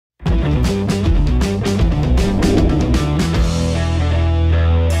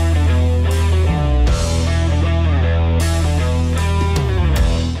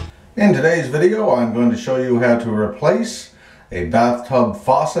video, I'm going to show you how to replace a bathtub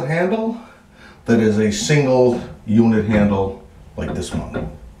faucet handle that is a single unit handle like this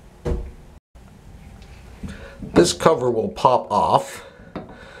one. This cover will pop off.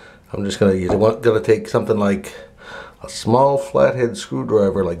 I'm just going to take something like a small flathead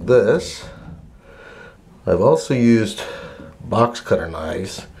screwdriver like this. I've also used box cutter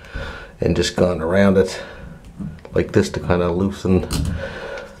knives and just gone around it like this to kind of loosen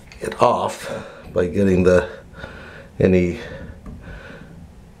it off by getting any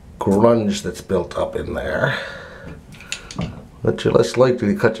grunge that's built up in there. But you're less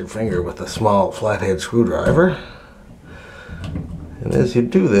likely to cut your finger with a small flathead screwdriver. And as you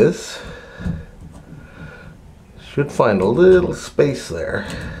do this, you should find a little space there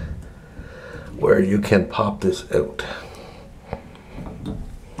where you can pop this out.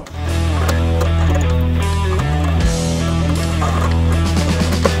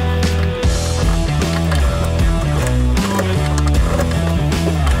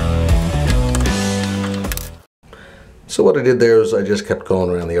 So what I did there is I just kept going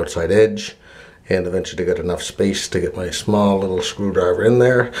around the outside edge and eventually got enough space to get my small little screwdriver in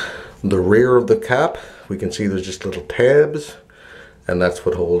there. The rear of the cap, we can see there's just little tabs, and that's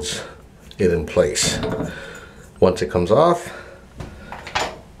what holds it in place. Once it comes off,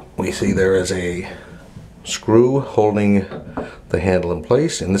 we see there is a screw holding the handle in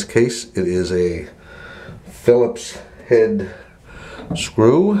place. In this case, it is a Phillips head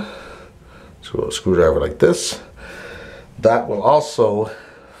screw. So a screwdriver like this. That will also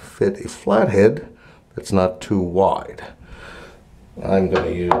fit a flathead that's not too wide. I'm going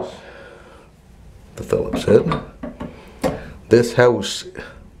to use the Phillips head. This house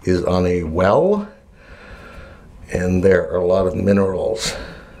is on a well, and there are a lot of minerals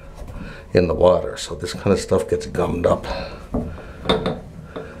in the water, so this kind of stuff gets gummed up.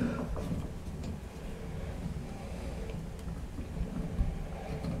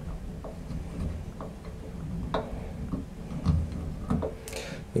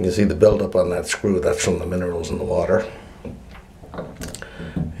 You can see the buildup on that screw, that's from the minerals in the water.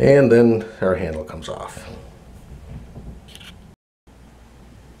 And then our handle comes off.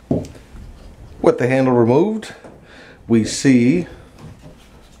 With the handle removed, we see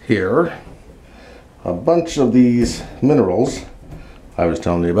here a bunch of these minerals I was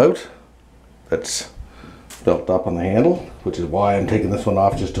telling you about that's built up on the handle, which is why I'm taking this one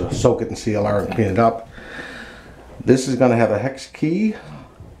off, just to soak it in CLR and clean it up. This is going to have a hex key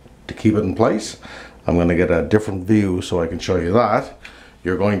to keep it in place. I'm going to get a different view so I can show you that.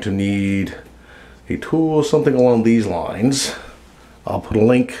 You're going to need a tool, something along these lines. I'll put a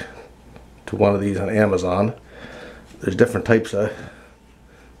link to one of these on Amazon. There's different types of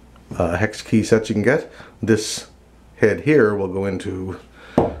hex key sets you can get. This head here will go into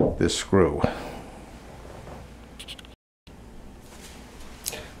this screw.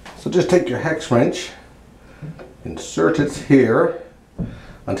 So just take your hex wrench, insert it here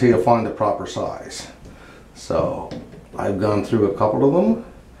until you find the proper size. So I've gone through a couple of them,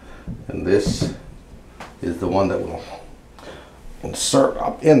 and this is the one that will insert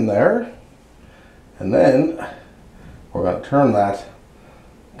up in there, and then we're going to turn that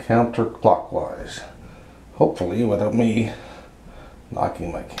counterclockwise, hopefully without me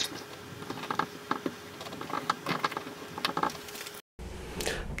knocking my key.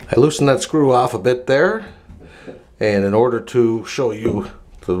 I loosened that screw off a bit there, and in order to show you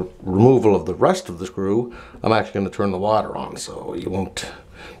the removal of the rest of the screw, I'm actually going to turn the water on so you won't,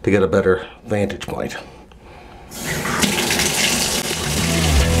 to get a better vantage point.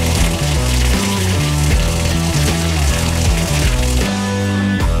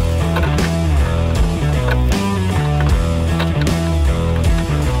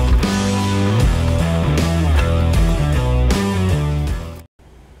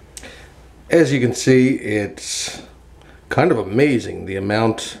 As you can see, it's kind of amazing the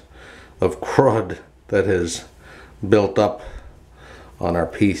amount of crud that has built up on our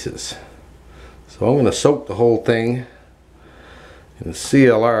pieces. So I'm going to soak the whole thing in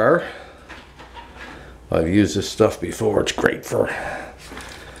CLR. I've used this stuff before. It's great for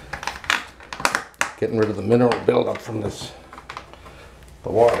getting rid of the mineral buildup from the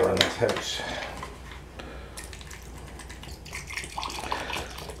water in this house.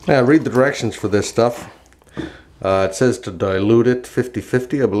 Now read the directions for this stuff. It says to dilute it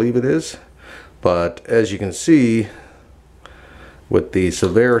 50-50, I believe it is. But as you can see, with the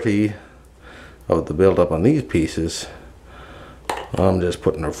severity of the buildup on these pieces, I'm just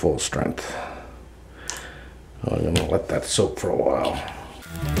putting her full strength. I'm going to let that soak for a while.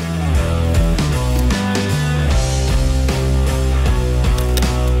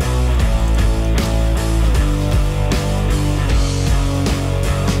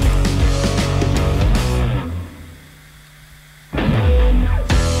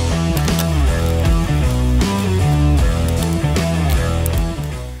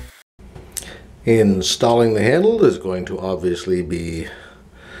 Installing the handle is going to obviously be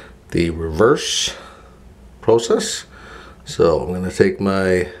the reverse process. So I'm going to take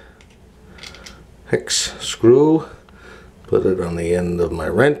my hex screw, put it on the end of my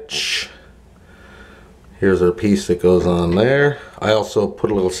wrench. Here's our piece that goes on there. I also put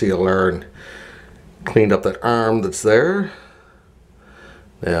a little CLR and cleaned up that arm that's there.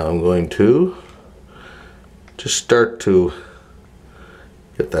 Now I'm going to just start to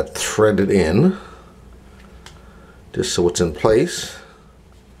get that threaded in, just so it's in place.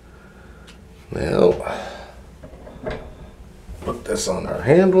 Now, put this on our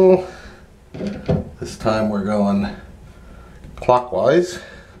handle. This time we're going clockwise,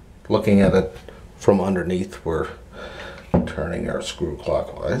 looking at it from underneath. We're turning our screw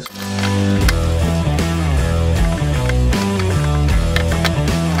clockwise.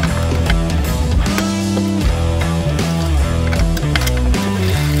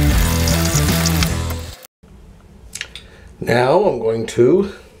 Now I'm going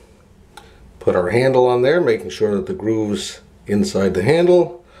to put our handle on there, making sure that the grooves inside the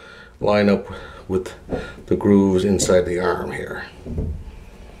handle line up with the grooves inside the arm here.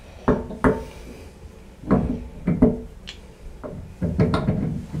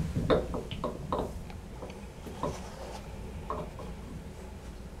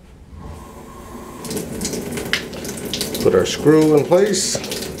 Put our screw in place.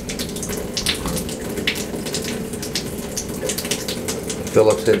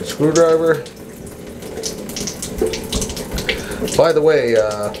 Phillips head screwdriver. By the way,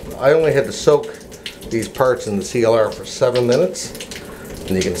 I only had to soak these parts in the CLR for 7 minutes,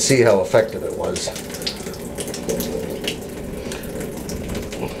 and you can see how effective it was.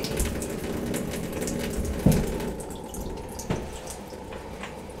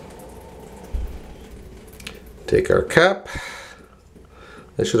 Take our cap.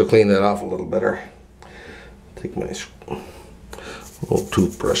 I should have cleaned that off a little better. Take my little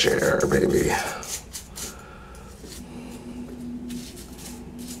toothbrush here, baby.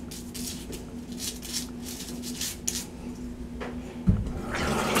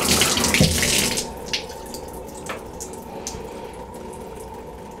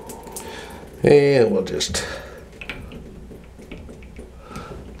 And we'll just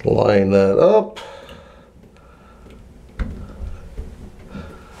line that up.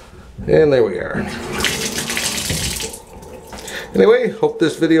 And there we are. Anyway, hope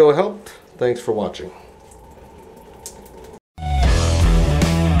this video helped. Thanks for watching.